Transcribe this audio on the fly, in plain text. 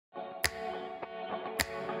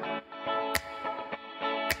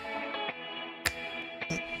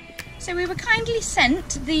So we were kindly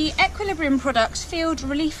sent the Equilibrium Products Field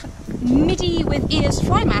Relief Midi with Ears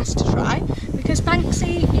fly mask to try, because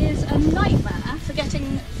Banksy is a nightmare for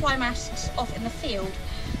getting fly masks off in the field.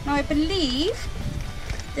 Now I believe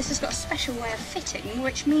this has got a special way of fitting,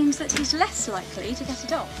 which means that he's less likely to get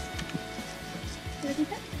it off. Ready,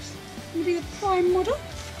 Bex? Gonna be the prime model?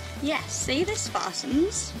 Yes, see, this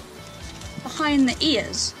fastens behind the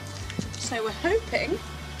ears. So we're hoping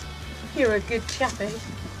you're a good chappy.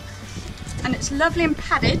 And it's lovely and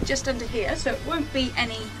padded just under here, so it won't be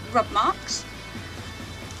any rub marks.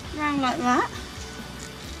 Round like that.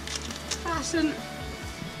 Fasten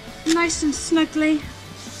nice and snugly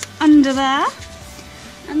under there.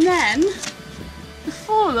 And then the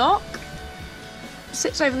forelock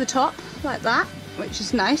sits over the top like that, which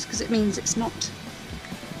is nice because it means it's not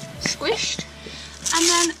squished. And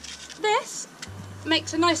then this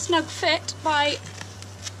makes a nice snug fit by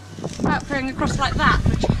outpouring across like that,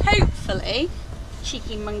 which hopefully,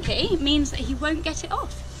 cheeky monkey, means that he won't get it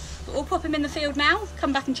off. But we'll pop him in the field now,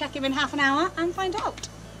 come back and check him in half an hour and find out.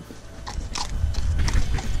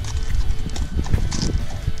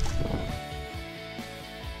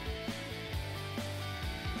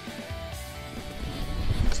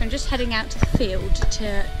 So I'm just heading out to the field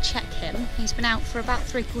to check him. He's been out for about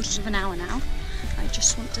 3/4 of an hour now. I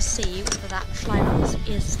just want to see whether that fly mask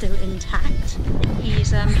is still intact.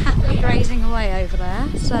 He's happily grazing away over there,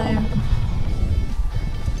 so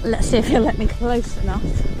let's see if he'll let me close enough.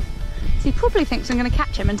 So he probably thinks I'm going to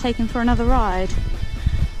catch him and take him for another ride.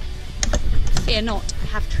 Fear not, I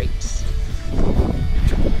have treats.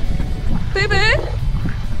 Boo boo!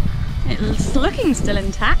 It's looking still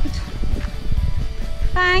intact.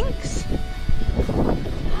 Thanks.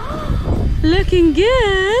 Looking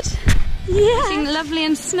good. Yeah. Looking lovely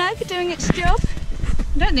and snug, doing its job.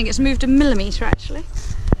 I don't think it's moved a millimetre actually.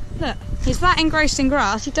 Look, he's that engrossed in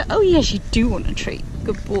grass. Oh yes, you do want a treat.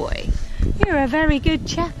 Good boy. You're a very good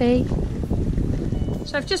chappy.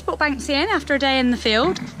 So I've just brought Banksy in after a day in the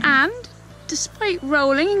field, and despite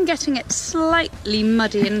rolling and getting it slightly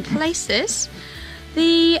muddy in places,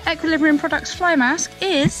 the Equilibrium Products fly mask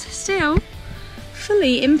is still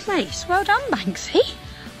fully in place. Well done, Banksy.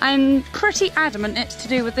 I'm pretty adamant it's to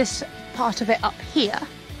do with this part of it up here,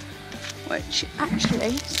 which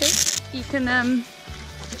actually, see, you can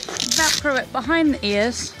Velcro it behind the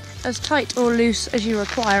ears as tight or loose as you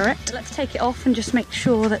require it. Let's take it off and just make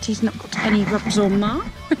sure that he's not got any rubs or marks.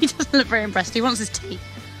 He doesn't look very impressed. He wants his teeth.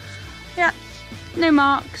 Yeah, no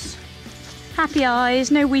marks, happy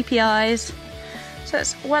eyes, no weepy eyes. So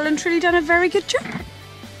it's well and truly done a very good job.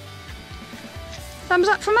 Thumbs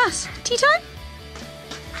up from us. Tea time?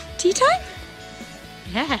 Tea time?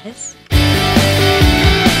 Yes.